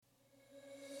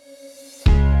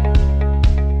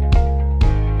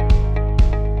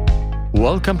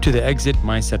Welcome to the Exit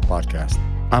Mindset Podcast.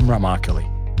 I'm Ram Akali.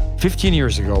 15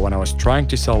 years ago, when I was trying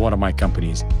to sell one of my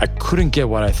companies, I couldn't get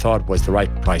what I thought was the right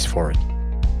price for it.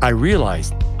 I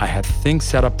realized I had things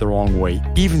set up the wrong way,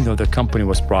 even though the company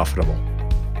was profitable.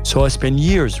 So I spent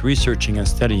years researching and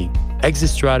studying exit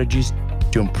strategies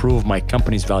to improve my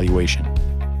company's valuation.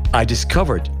 I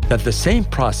discovered that the same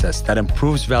process that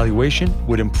improves valuation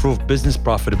would improve business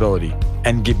profitability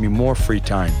and give me more free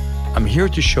time. I'm here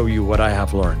to show you what I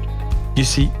have learned. You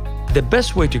see, the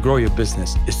best way to grow your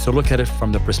business is to look at it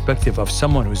from the perspective of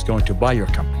someone who's going to buy your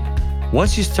company.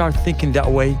 Once you start thinking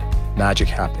that way, magic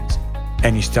happens,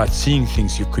 and you start seeing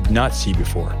things you could not see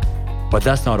before. But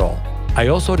that's not all. I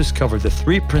also discovered the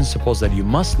 3 principles that you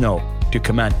must know to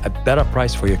command a better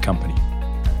price for your company.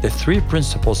 The 3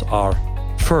 principles are: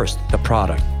 first, the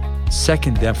product;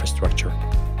 second, the infrastructure;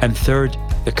 and third,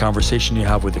 the conversation you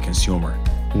have with the consumer.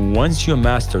 Once you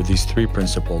master these 3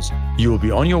 principles, you will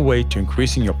be on your way to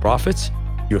increasing your profits,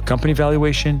 your company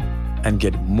valuation, and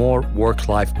get more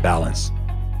work-life balance.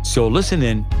 So listen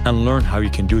in and learn how you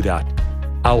can do that.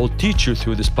 I will teach you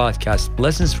through this podcast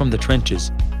lessons from the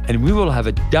trenches, and we will have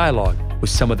a dialogue with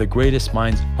some of the greatest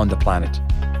minds on the planet.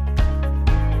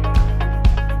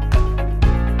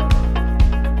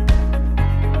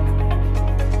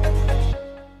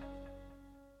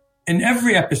 In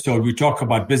every episode, we talk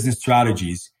about business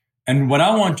strategies. And what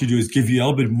I want to do is give you a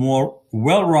little bit more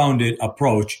well-rounded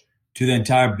approach to the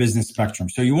entire business spectrum.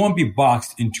 So you won't be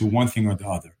boxed into one thing or the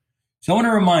other. So I want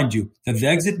to remind you that the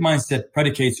exit mindset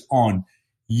predicates on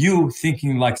you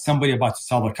thinking like somebody about to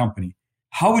sell a company.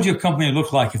 How would your company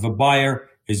look like if a buyer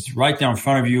is right there in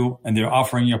front of you and they're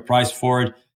offering you a price for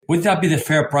it? Would that be the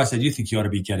fair price that you think you ought to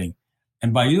be getting?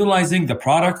 And by utilizing the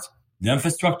product, the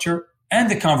infrastructure,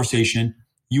 and the conversation,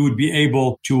 you would be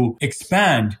able to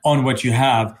expand on what you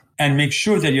have and make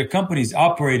sure that your company is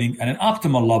operating at an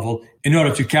optimal level in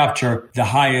order to capture the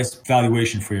highest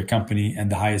valuation for your company and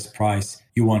the highest price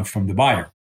you want from the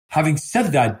buyer. Having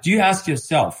said that, do you ask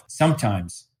yourself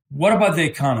sometimes, what about the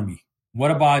economy?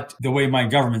 What about the way my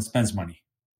government spends money?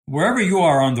 Wherever you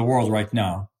are in the world right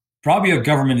now, probably your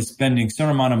government is spending a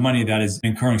certain amount of money that is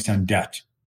incurring some debt.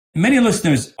 Many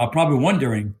listeners are probably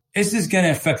wondering, is this going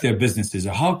to affect their businesses,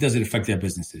 or how does it affect their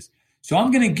businesses? So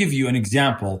I'm going to give you an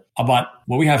example about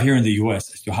what we have here in the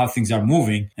US as to how things are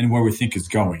moving and where we think it's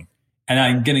going. And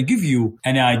I'm going to give you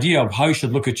an idea of how you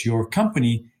should look at your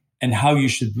company and how you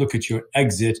should look at your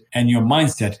exit and your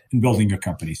mindset in building your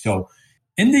company. So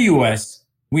in the US,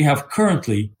 we have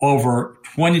currently over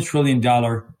 $20 trillion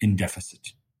in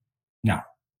deficit. Now,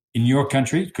 in your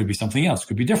country, it could be something else, it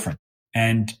could be different.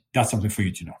 And that's something for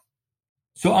you to know.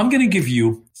 So I'm going to give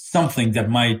you something that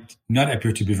might not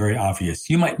appear to be very obvious.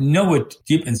 You might know it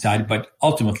deep inside, but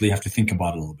ultimately you have to think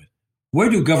about it a little bit. Where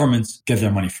do governments get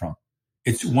their money from?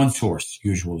 It's one source,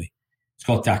 usually. It's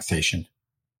called taxation.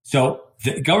 So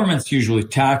the governments usually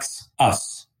tax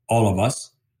us, all of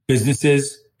us,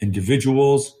 businesses,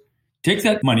 individuals, take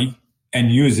that money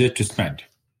and use it to spend.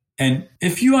 And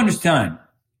if you understand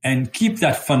and keep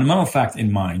that fundamental fact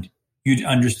in mind, you'd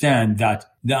understand that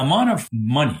the amount of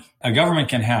money a government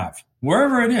can have,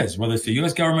 wherever it is, whether it's the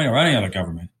US government or any other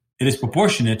government, it is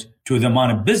proportionate to the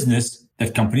amount of business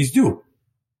that companies do.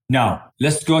 Now,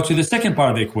 let's go to the second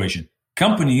part of the equation.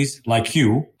 Companies like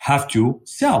you have to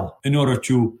sell in order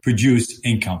to produce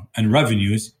income and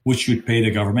revenues, which you'd pay the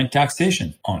government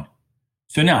taxation on.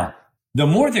 So now, the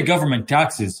more the government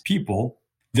taxes people,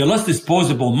 the less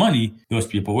disposable money those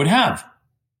people would have.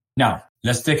 Now,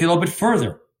 let's take it a little bit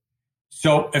further.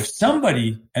 So if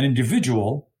somebody, an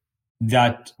individual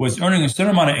that was earning a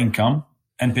certain amount of income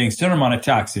and paying a certain amount of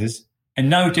taxes, and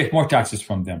now you take more taxes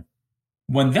from them,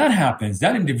 when that happens,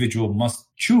 that individual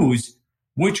must choose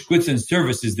which goods and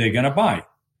services they're going to buy.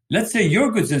 Let's say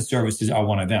your goods and services are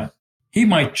one of them. He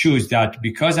might choose that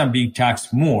because I'm being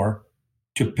taxed more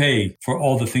to pay for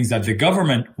all the things that the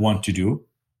government want to do,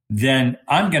 then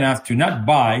I'm going to have to not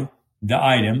buy the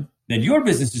item that your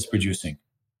business is producing.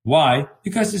 Why?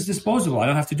 Because it's disposable. I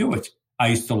don't have to do it. I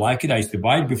used to like it. I used to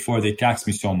buy it before they taxed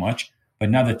me so much. But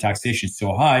now that taxation is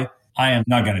so high, I am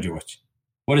not going to do it.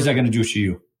 What is that going to do to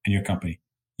you and your company?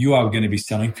 You are going to be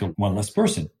selling to one less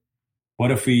person. What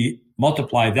if we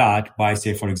multiply that by,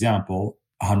 say, for example,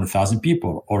 100,000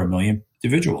 people or 1 million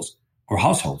individuals or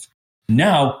households?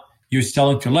 Now you're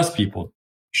selling to less people.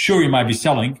 Sure, you might be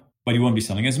selling, but you won't be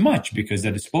selling as much because the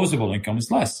disposable income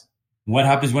is less. What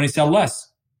happens when you sell less?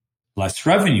 Less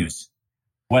revenues.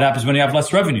 What happens when you have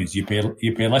less revenues? You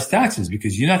pay less taxes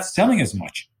because you're not selling as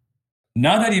much.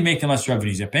 Now that you're making less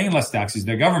revenues, you're paying less taxes,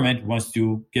 the government wants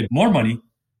to get more money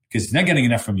because it's not getting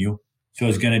enough from you. So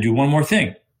it's going to do one more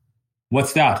thing.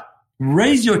 What's that?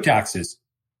 Raise your taxes.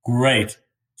 Great.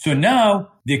 So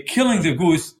now they're killing the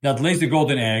goose that lays the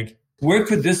golden egg. Where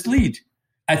could this lead?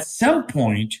 At some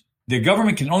point, the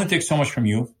government can only take so much from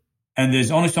you, and there's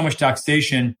only so much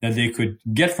taxation that they could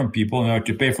get from people in order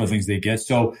to pay for things they get.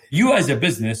 So you as a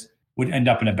business would end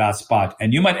up in a bad spot,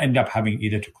 and you might end up having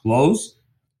either to close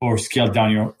or scale down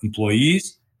your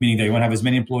employees, meaning that you won't have as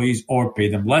many employees, or pay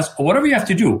them less, or whatever you have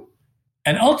to do.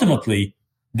 And ultimately,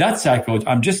 that cycle,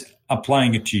 I'm just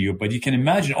applying it to you, but you can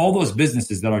imagine all those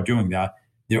businesses that are doing that,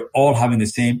 they're all having the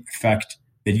same effect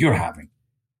that you're having.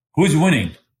 Who's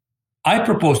winning? I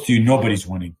propose to you, nobody's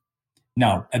winning.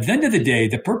 Now, at the end of the day,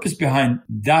 the purpose behind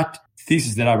that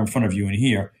thesis that I have in front of you in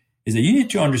here is that you need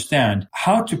to understand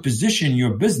how to position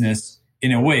your business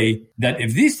in a way that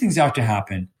if these things are to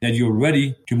happen, that you're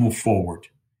ready to move forward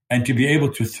and to be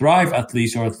able to thrive at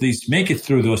least, or at least make it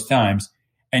through those times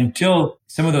until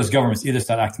some of those governments either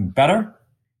start acting better,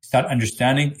 start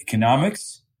understanding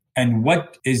economics and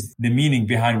what is the meaning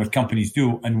behind what companies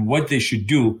do and what they should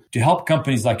do to help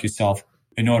companies like yourself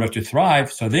in order to thrive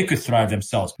so they could thrive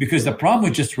themselves. Because the problem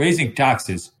with just raising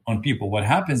taxes on people, what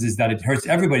happens is that it hurts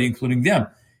everybody, including them.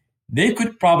 They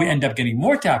could probably end up getting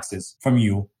more taxes from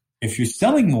you if you're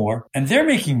selling more and they're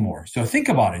making more. So think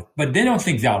about it. But they don't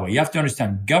think that way. You have to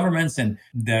understand governments and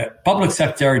the public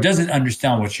sector doesn't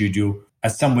understand what you do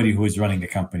as somebody who is running a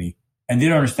company, and they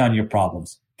don't understand your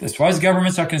problems. As far as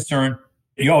governments are concerned,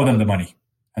 you owe them the money,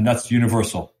 and that's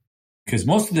universal. Because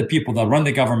most of the people that run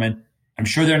the government, I'm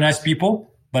sure they're nice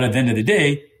people, but at the end of the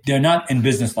day, they're not in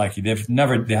business like you.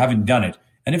 They haven't done it.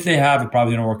 And if they have, it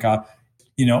probably didn't work out,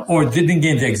 or didn't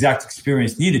gain the exact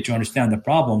experience needed to understand the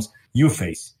problems you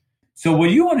face. So what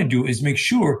you want to do is make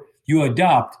sure you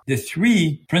adopt the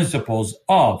 3 principles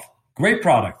of great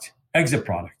product, exit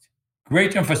product,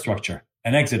 great infrastructure,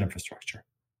 and exit infrastructure,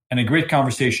 and a great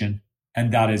conversation,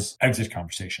 and that is exit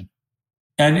conversation.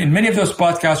 And in many of those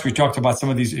podcasts, we talked about some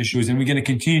of these issues, and we're going to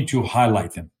continue to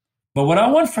highlight them. But what I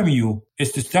want from you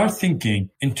is to start thinking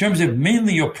in terms of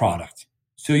mainly your product.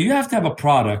 So you have to have a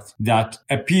product that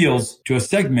appeals to a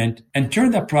segment and turn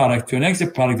that product to an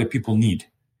exit product that people need.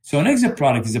 So an exit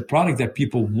product is a product that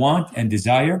people want and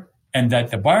desire, and that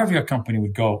the buyer of your company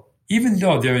would go, even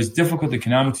though there is difficult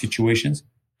economic situations,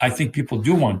 I think people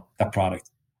do want that product.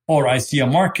 Or I see a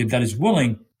market that is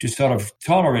willing to sort of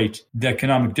tolerate the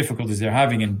economic difficulties they're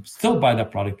having and still buy that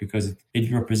product because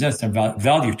it represents some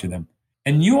value to them.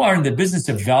 And you are in the business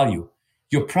of value.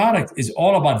 Your product is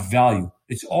all about value.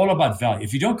 It's all about value.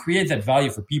 If you don't create that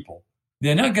value for people,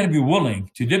 they're not going to be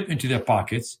willing to dip into their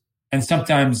pockets, and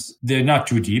sometimes they're not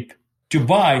too deep, to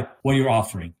buy what you're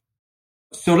offering.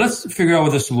 So let's figure out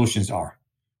what the solutions are.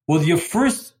 Well, your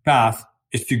first path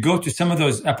is to go to some of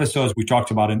those episodes we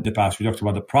talked about in the past. We talked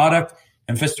about the product,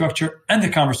 infrastructure, and the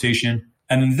conversation.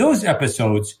 And in those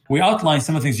episodes, we outline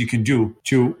some of the things you can do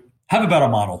to have a better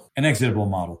model, an exitable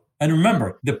model. And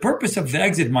remember, the purpose of the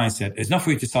exit mindset is not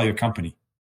for you to sell your company.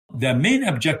 The main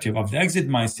objective of the exit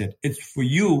mindset is for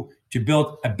you to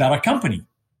build a better company.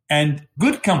 And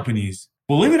good companies,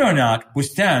 believe it or not,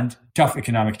 withstand tough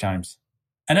economic times.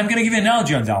 And I'm going to give you an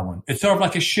analogy on that one. It's sort of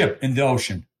like a ship in the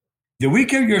ocean. The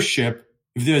weaker your ship,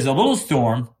 if there's a little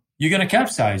storm, you're going to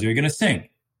capsize, you're going to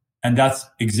sink. And that's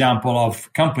example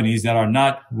of companies that are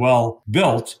not well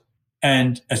built.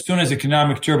 And as soon as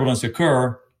economic turbulence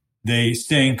occur, they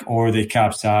sink or they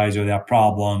capsize or they have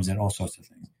problems and all sorts of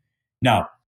things. Now,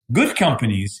 good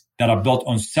companies that are built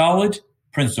on solid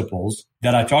principles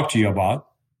that I talked to you about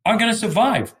are going to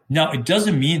survive. Now, it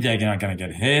doesn't mean they're not going to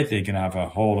get hit. They're going to have a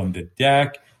hole in the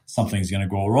deck. Something's going to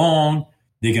go wrong.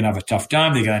 They're going to have a tough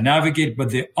time. They're going to navigate,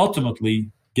 but they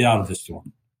ultimately get out of the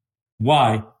storm.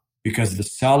 Why? Because of the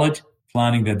solid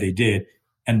planning that they did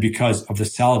and because of the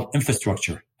solid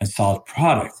infrastructure and solid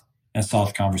product and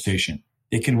solid conversation.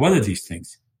 They can weather these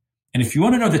things. And if you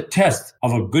want to know the test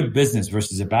of a good business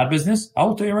versus a bad business, I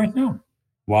will tell you right now,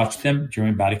 watch them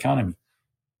during bad economy.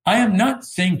 I am not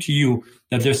saying to you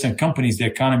that there's some companies, the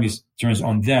economy turns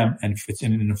on them and it's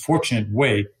in an unfortunate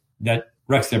way that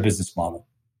wrecks their business model.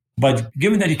 But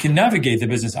given that you can navigate the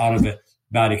business out of a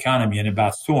bad economy and a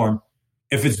bad storm,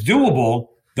 if it's doable,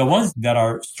 the ones that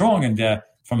are strong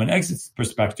from an exit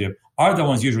perspective are the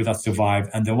ones usually that survive,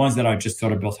 and the ones that are just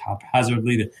sort of built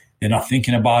haphazardly, they're not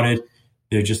thinking about it.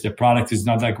 Their product is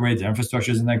not that great. Their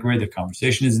infrastructure isn't that great. Their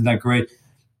conversation isn't that great.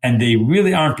 And they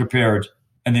really aren't prepared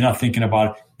and they're not thinking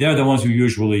about it. They're the ones who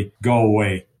usually go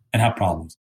away and have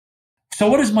problems. So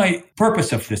what is my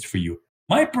purpose of this for you?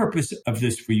 My purpose of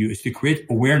this for you is to create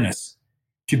awareness,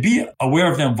 to be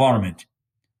aware of the environment.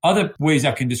 Other ways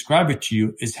I can describe it to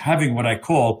you is having what I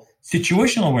call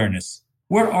situational awareness.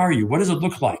 Where are you? What does it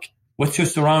look like? What's your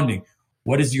surrounding?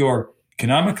 What is your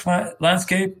economic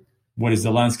landscape? What is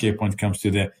the landscape when it comes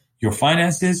to your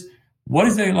finances? What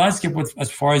is the landscape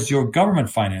as far as your government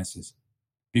finances?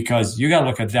 Because you got to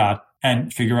look at that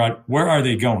and figure out where are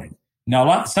they going.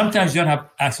 Now, sometimes you don't have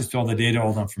access to all the data,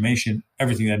 all the information,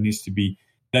 everything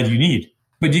that you need,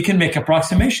 but you can make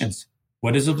approximations.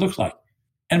 What does it look like?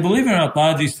 And believe it or not, a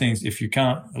lot of these things, if you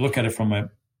kind of look at it from a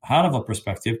high-level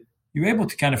perspective, you're able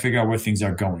to kind of figure out where things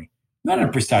are going. Not in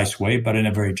a precise way, but in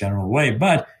a very general way.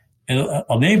 But it'll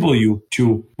enable you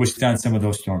to withstand some of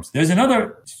those storms. There's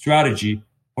another strategy,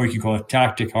 or you can call it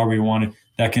tactic, however you want it,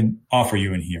 that can offer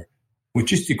you in here,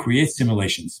 which is to create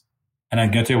simulations. And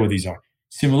I'm going to tell you what these are.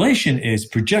 Simulation is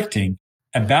projecting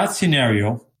a bad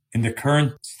scenario in the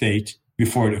current state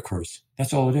before it occurs.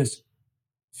 That's all it is.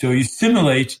 So you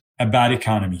simulate a bad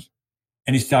economy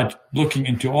and you start looking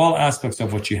into all aspects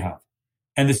of what you have.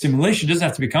 And the simulation doesn't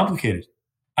have to be complicated.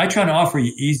 I try to offer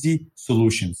you easy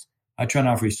solutions. I try to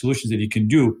offer you solutions that you can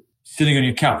do sitting on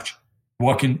your couch,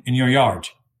 walking in your yard,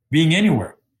 being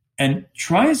anywhere. And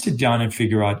try and sit down and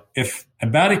figure out, if a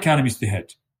bad economy is to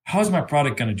hit, how's my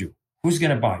product going to do? Who's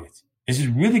going to buy it? Is it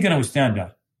really going to withstand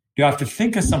that? You have to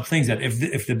think of some things that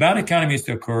if the bad economy is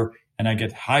to occur and I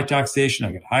get high taxation,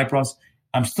 I get high price,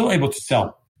 I'm still able to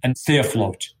sell and stay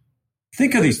afloat.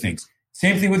 Think of these things.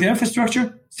 Same thing with your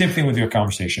infrastructure, same thing with your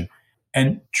conversation.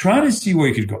 And try to see where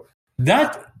you could go.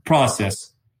 That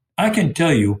process, I can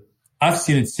tell you, I've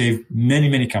seen it save many,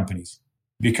 many companies,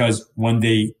 because when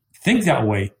they think that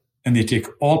way and they take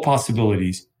all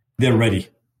possibilities, they're ready.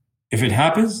 If it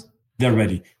happens, they're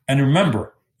ready. And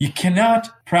remember, you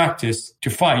cannot practice to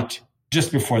fight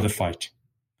just before the fight.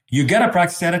 You got to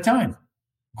practice at a time.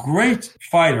 Great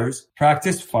fighters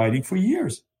practice fighting for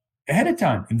years ahead of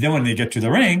time. And then when they get to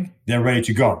the ring, they're ready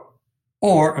to go.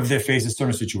 Or if they face a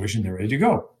certain situation, they're ready to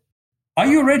go. Are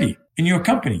you ready in your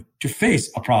company to face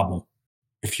a problem?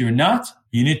 If you're not,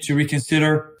 you need to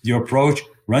reconsider your approach,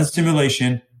 run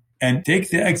simulation, and take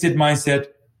the exit mindset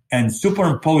and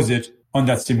superimpose it on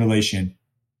that simulation.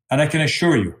 And I can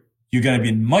assure you, you're going to be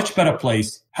in a much better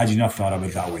place had you not thought of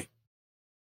it that way.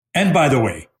 And by the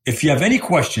way, if you have any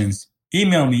questions,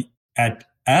 email me at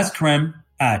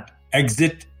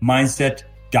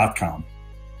askrem@exitmindset.com.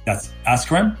 That's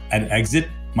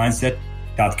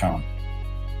askrem@exitmindset.com.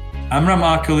 I'm Ram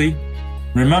Akali.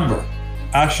 Remember,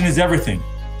 action is everything.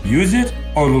 Use it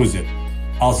or lose it.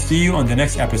 I'll see you on the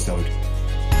next episode.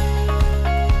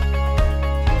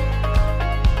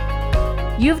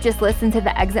 You've just listened to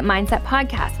the Exit Mindset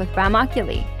podcast with Ram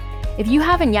Akali. If you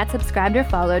haven't yet subscribed or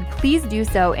followed, please do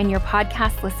so in your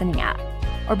podcast listening app.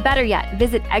 Or better yet,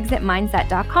 visit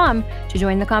exitmindset.com to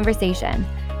join the conversation,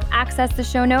 access the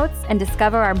show notes, and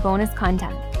discover our bonus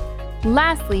content.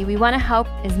 Lastly, we want to help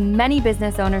as many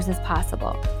business owners as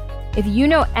possible. If you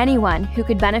know anyone who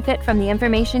could benefit from the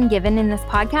information given in this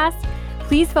podcast,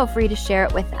 please feel free to share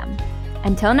it with them.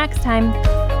 Until next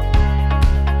time.